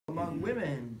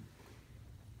women.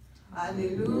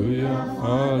 Hallelujah,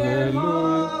 Hallelujah,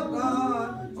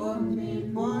 God,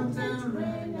 omnipotent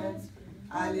reigneth.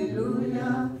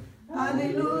 Hallelujah,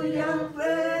 hallelujah,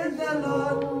 praise the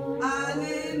Lord.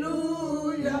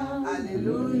 Hallelujah,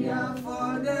 hallelujah,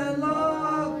 for the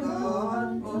Lord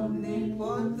God,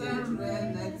 omnipotent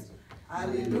reigneth.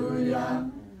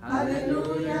 Hallelujah,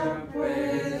 hallelujah,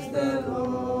 praise the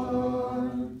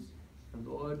Lord. The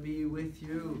Lord be with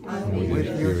you. And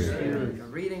with your spirit. A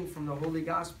reading from the Holy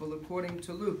Gospel according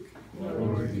to Luke.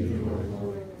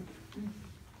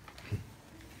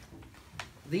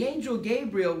 The angel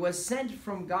Gabriel was sent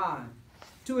from God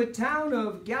to a town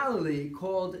of Galilee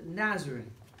called Nazareth,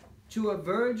 to a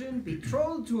virgin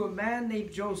betrothed to a man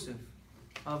named Joseph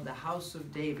of the house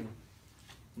of David.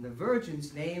 And the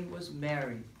virgin's name was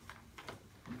Mary.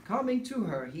 And coming to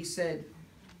her, he said,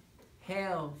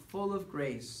 "Hail, full of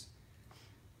grace,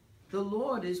 the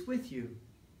Lord is with you."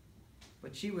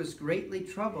 But she was greatly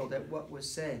troubled at what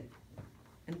was said,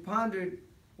 and pondered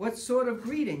what sort of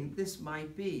greeting this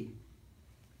might be.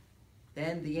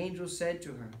 Then the angel said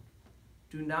to her,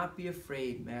 "Do not be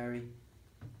afraid, Mary,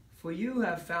 for you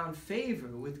have found favor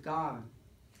with God.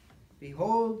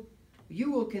 Behold,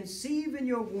 you will conceive in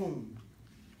your womb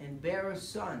and bear a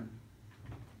son,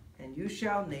 and you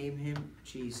shall name him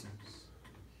Jesus.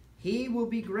 He will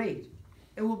be great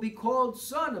and will be called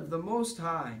Son of the Most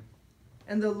High,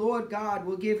 and the Lord God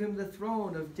will give him the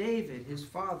throne of David his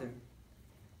father,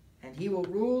 and he will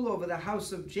rule over the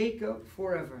house of Jacob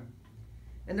forever,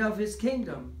 and of his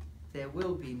kingdom there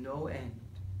will be no end."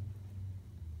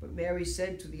 But Mary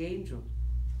said to the angel,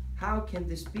 "How can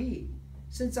this be,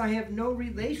 since I have no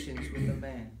relations with a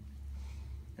man?"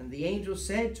 And the angel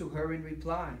said to her in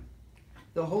reply,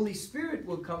 "The Holy Spirit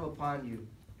will come upon you,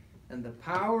 and the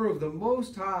power of the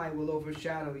Most High will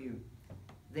overshadow you.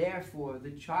 Therefore,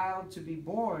 the child to be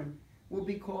born will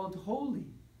be called Holy,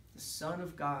 the Son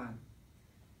of God.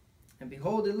 And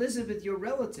behold, Elizabeth, your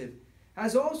relative,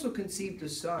 has also conceived a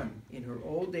son in her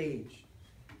old age.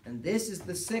 And this is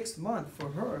the 6th month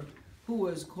for her who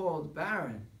was called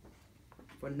barren.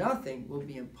 For nothing will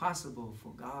be impossible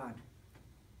for God."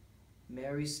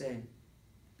 Mary said,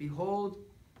 "Behold,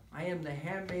 I am the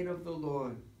handmaid of the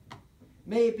Lord.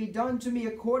 May it be done to me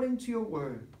according to your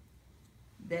word."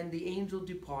 Then the angel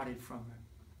departed from her.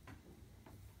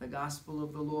 The Gospel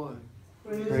of the Lord.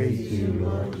 Praise to you,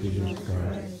 Lord Jesus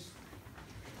Christ.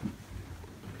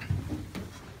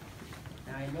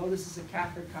 Now I know this is a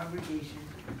Catholic congregation,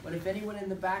 but if anyone in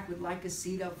the back would like a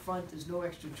seat up front, there's no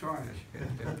extra charge.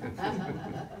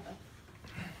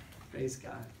 Praise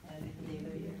God.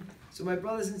 So my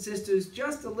brothers and sisters,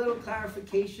 just a little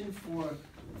clarification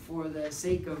for the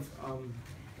sake of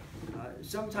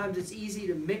sometimes it's easy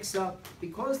to mix up,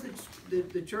 because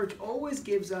the church always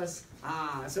gives us,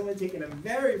 someone taking a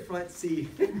very front seat.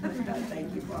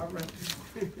 Thank you, Barbara.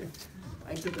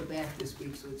 I took a bath this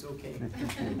week, so it's okay.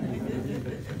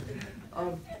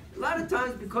 A lot of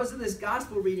times, because of this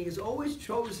gospel reading is always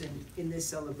chosen in this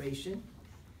celebration,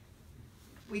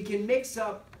 we can mix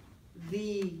up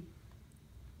the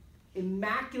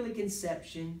Immaculate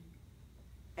Conception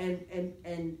and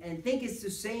think it's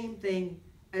the same thing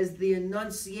as the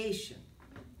Annunciation.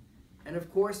 And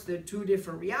of course, they're two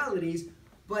different realities,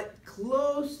 but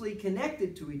closely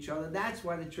connected to each other. That's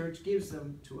why the church gives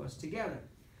them to us together.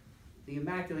 The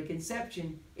Immaculate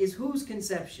Conception is whose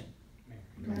conception?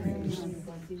 Mary's.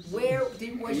 Where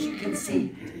was she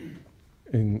conceived?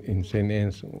 In St.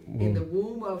 Anne's womb. In the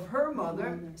womb of her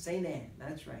mother, St. Anne.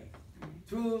 That's right.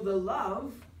 Through the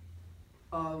love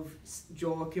of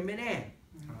Joachim and Anne.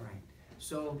 All right.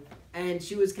 So, and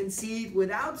she was conceived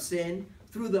without sin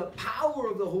through the power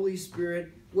of the Holy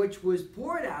Spirit, which was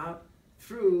poured out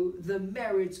through the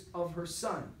merits of her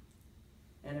son.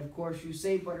 And of course, you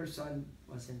say, but her son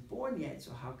wasn't born yet,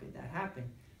 so how could that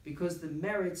happen? Because the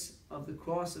merits of the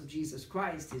cross of Jesus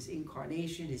Christ, his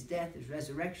incarnation, his death, his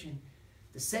resurrection,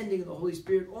 the sending of the Holy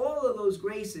Spirit, all of those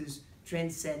graces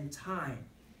transcend time.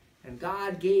 And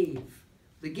God gave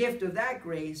the gift of that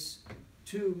grace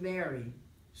to Mary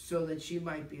so that she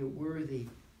might be a worthy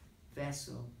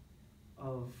vessel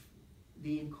of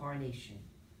the incarnation,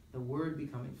 the Word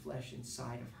becoming flesh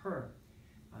inside of her,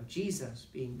 Jesus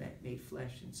being made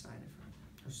flesh inside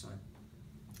of her son.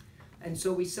 And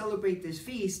so we celebrate this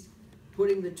feast,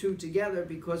 putting the two together,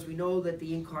 because we know that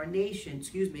the incarnation,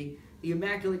 the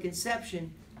Immaculate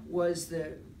Conception was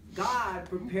the God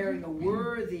preparing a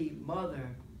worthy mother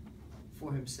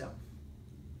for himself.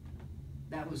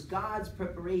 That was God's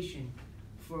preparation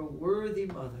for a worthy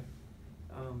mother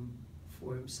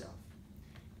for himself.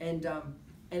 And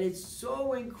it's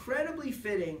so incredibly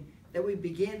fitting that we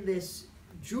begin this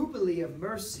Jubilee of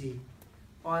Mercy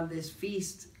on this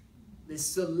feast, this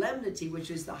solemnity,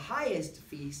 which is the highest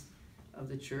feast of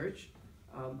the church,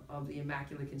 of the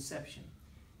Immaculate Conception.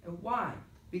 And why?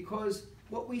 Because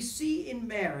what we see in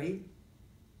Mary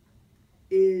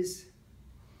is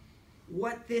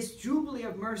what this Jubilee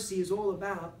of Mercy is all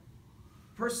about,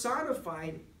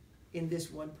 personified in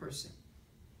this one person.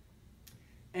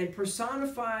 And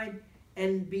personified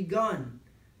and begun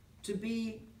to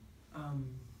be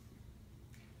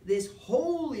this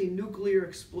holy nuclear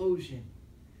explosion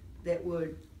that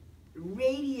would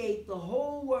radiate the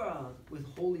whole world with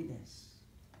holiness,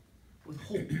 with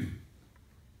hope.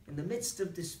 In the midst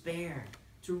of despair,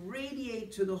 to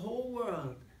radiate to the whole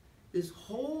world this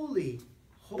holy,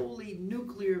 holy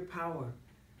nuclear power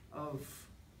of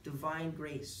divine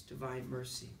grace, divine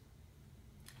mercy.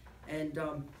 And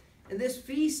this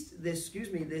feast, this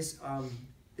Jubilee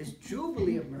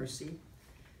of Mercy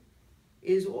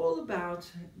is all about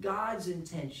God's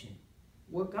intention.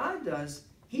 What God does,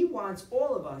 He wants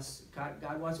all of us,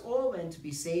 God wants all men to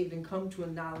be saved and come to a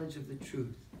knowledge of the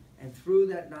truth. And through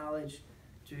that knowledge,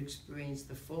 to experience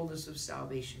the fullness of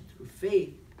salvation through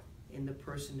faith in the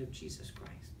person of Jesus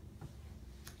Christ.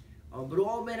 But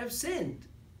all men have sinned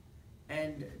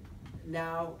and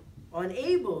now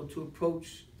unable to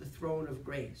approach the throne of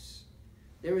grace.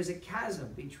 There is a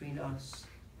chasm between us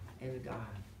and God.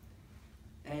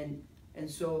 And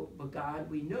so, but God,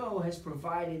 we know, has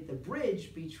provided the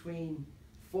bridge between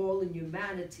fallen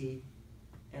humanity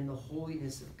and the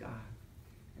holiness of God.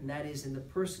 And that is in the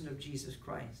person of Jesus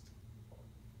Christ.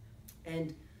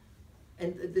 And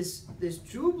this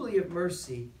Jubilee of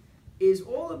Mercy is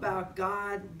all about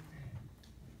God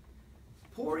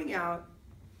pouring out,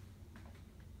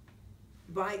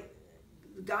 by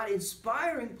God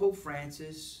inspiring Pope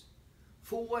Francis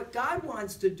for what God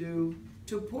wants to do,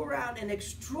 to pour out an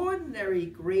extraordinary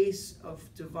grace of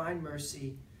divine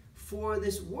mercy for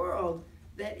this world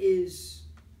that is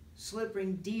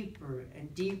slipping deeper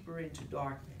and deeper into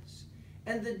darkness.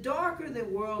 And the darker the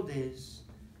world is,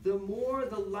 the more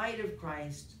the light of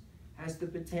Christ has the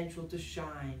potential to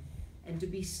shine and to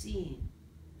be seen,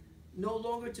 no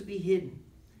longer to be hidden.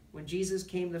 When Jesus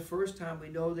came the first time, we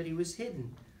know that He was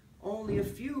hidden. Only a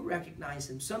few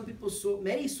recognized Him. Some people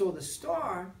many saw the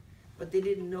star, but they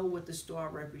didn't know what the star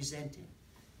represented.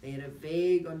 They had a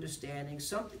vague understanding.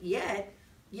 Yet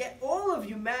all of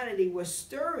humanity was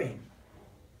stirring.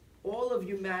 All of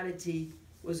humanity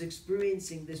was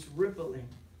experiencing this rippling,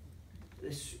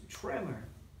 this tremor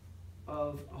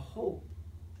of a hope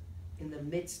in the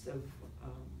midst of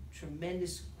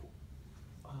tremendous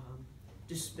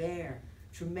despair,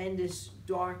 tremendous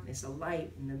darkness, a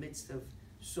light in the midst of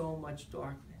so much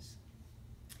darkness.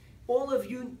 All of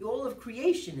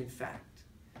creation, in fact.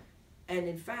 And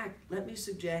in fact, let me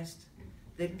suggest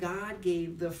that God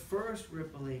gave the first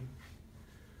rippling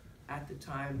at the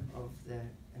time of the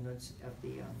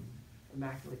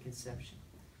Immaculate Conception.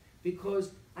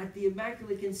 Because at the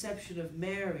Immaculate Conception of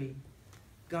Mary,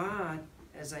 God,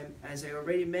 as I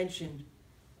already mentioned,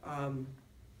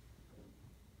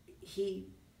 He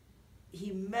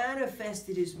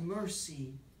manifested His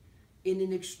mercy in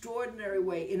an extraordinary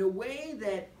way, in a way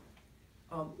that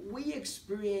we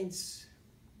experience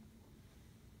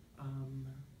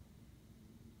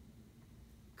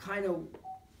kind of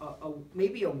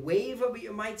maybe a wave of it,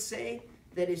 you might say,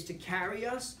 that is to carry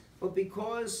us, but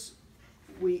because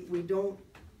we don't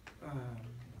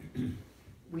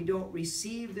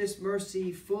receive this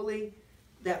mercy fully,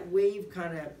 that wave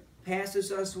kind of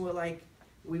passes us, and we're like,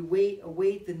 we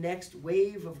await the next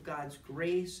wave of God's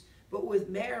grace. But with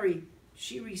Mary,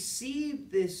 she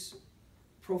received this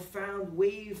profound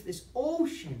wave, this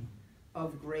ocean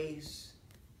of grace,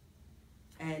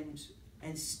 and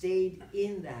stayed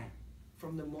in that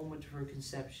from the moment of her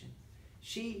conception.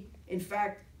 She, in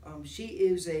fact, she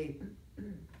is a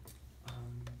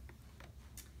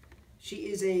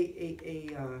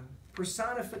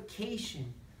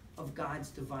personification of God's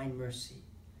divine mercy.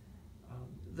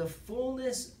 The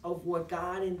fullness of what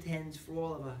God intends for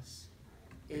all of us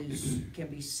can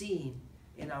be seen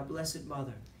in our Blessed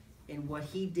Mother, in what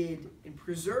He did in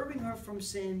preserving her from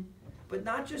sin, but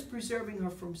not just preserving her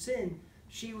from sin.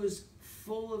 She was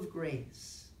full of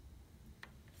grace,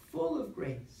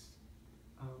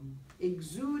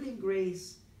 exuding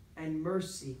grace and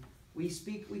mercy. We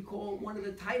call one of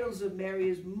the titles of Mary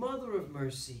is Mother of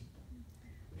Mercy.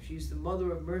 She's the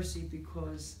Mother of Mercy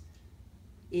because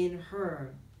in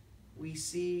her we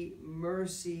see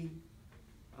mercy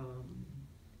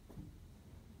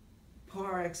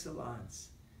par excellence.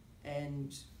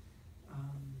 And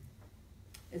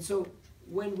so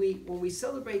when we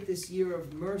celebrate this year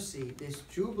of mercy, this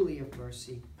Jubilee of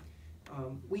mercy,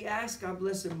 we ask our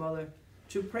Blessed Mother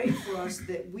to pray for us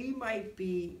that we might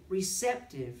be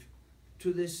receptive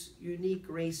to this unique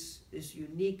grace, this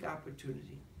unique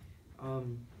opportunity.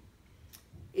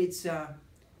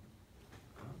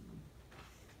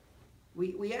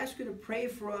 We ask her to pray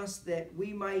for us that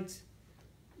we might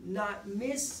not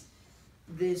miss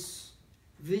this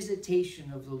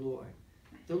visitation of the Lord.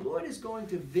 The Lord is going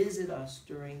to visit us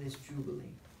during this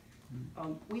Jubilee.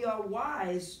 We are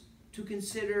wise to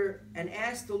consider and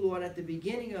ask the Lord at the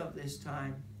beginning of this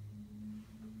time,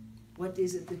 what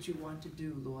is it that you want to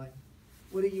do, Lord?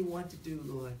 What do you want to do,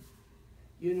 Lord?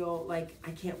 You know, like,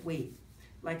 I can't wait.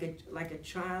 Like a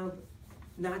child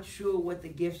not sure what the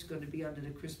gift's going to be under the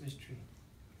Christmas tree.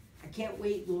 I can't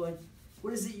wait, Lord.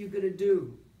 What is it you're going to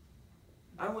do?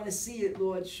 I want to see it,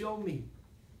 Lord. Show me.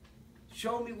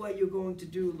 Show me what you're going to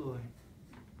do, Lord.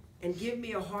 And give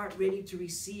me a heart ready to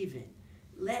receive it.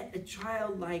 Let a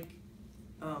childlike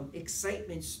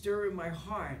excitement stir in my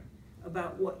heart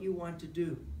about what you want to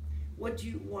do. What do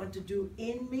you want to do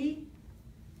in me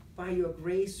by your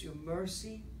grace, your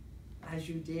mercy, as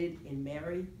you did in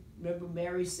Mary? Remember,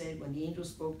 Mary said, when the angel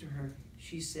spoke to her,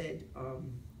 she said,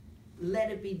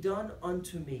 let it be done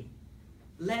unto me.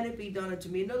 Let it be done unto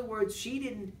me. In other words, she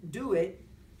didn't do it.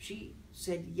 She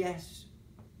said yes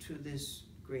to this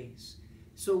grace.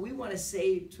 So we want to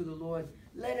say to the Lord,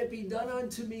 let it be done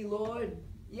unto me, Lord.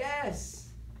 Yes.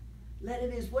 Let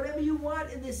it is. Whatever you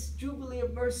want in this Jubilee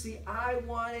of mercy, I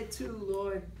want it too,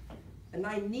 Lord. And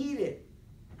I need it.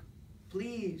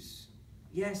 Please.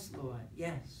 Yes, Lord.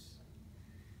 Yes.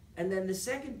 And then the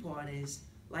second part is,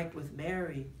 like with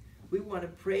Mary, we want to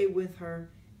pray with her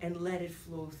and let it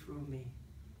flow through me.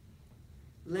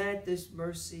 Let this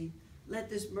mercy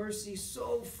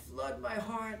so flood my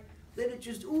heart that it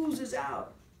just oozes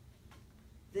out.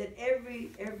 That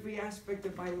every aspect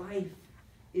of my life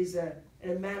is a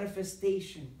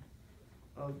manifestation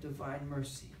of divine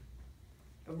mercy,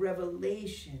 a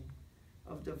revelation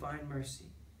of divine mercy.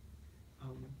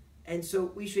 And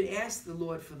so we should ask the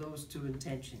Lord for those two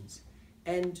intentions,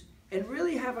 and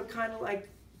really have a kind of like,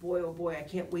 boy, oh boy, I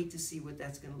can't wait to see what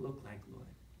that's going to look like, Lord.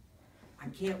 I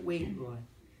can't wait, Lord.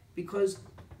 Because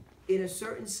in a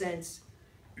certain sense,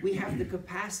 we have the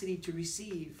capacity to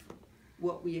receive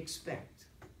what we expect.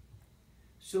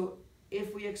 So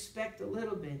if we expect a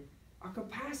little bit, our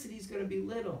capacity is going to be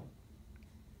little.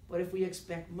 But if we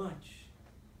expect much,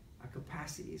 our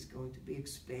capacity is going to be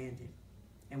expanded,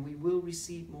 and we will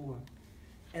receive more.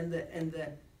 And the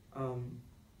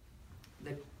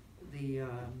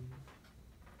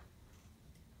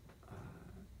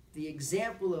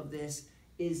example of this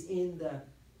is in the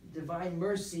divine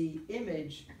mercy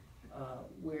image,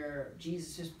 where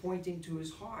Jesus is pointing to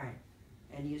his heart,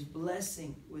 and he is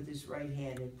blessing with his right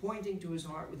hand and pointing to his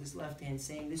heart with his left hand,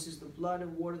 saying, this is the blood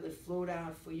and water that flowed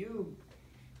out for you.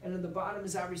 And at the bottom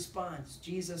is our response,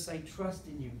 Jesus, I trust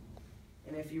in you.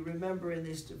 And if you remember in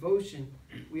this devotion,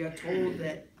 we are told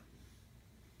that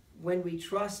when we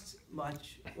trust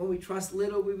much, when we trust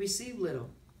little, we receive little.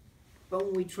 But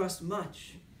when we trust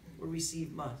much, we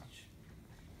receive much.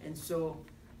 And so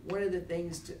one of the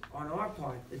things on our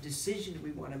part, the decision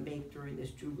we want to make during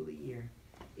this Jubilee year,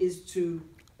 is to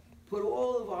put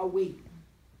all of our weight,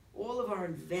 all of our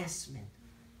investment,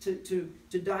 to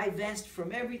divest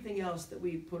from everything else that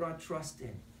we put our trust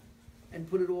in, and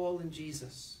put it all in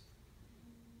Jesus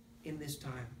in this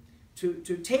time.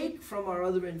 To take from our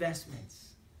other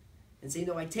investments and say,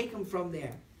 no, I take them from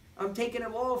there. I'm taking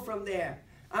them all from there.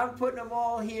 I'm putting them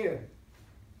all here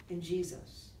in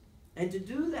Jesus. And to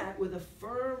do that with a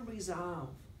firm resolve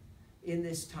in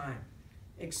this time,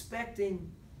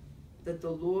 expecting that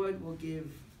the Lord will give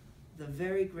the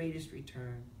very greatest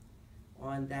return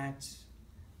on that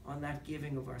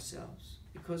giving of ourselves.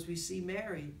 Because we see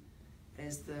Mary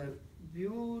as the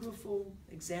beautiful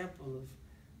example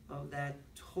of that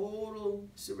total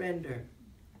surrender,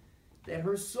 that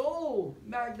her soul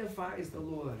magnifies the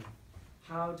Lord.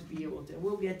 How to be able to, and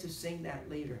we'll get to sing that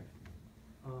later.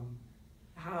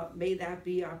 May that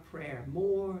be our prayer,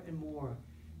 more and more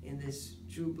in this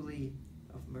Jubilee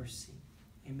of mercy.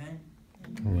 Amen?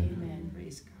 Amen. Amen.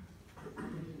 Praise God.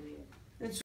 Hallelujah.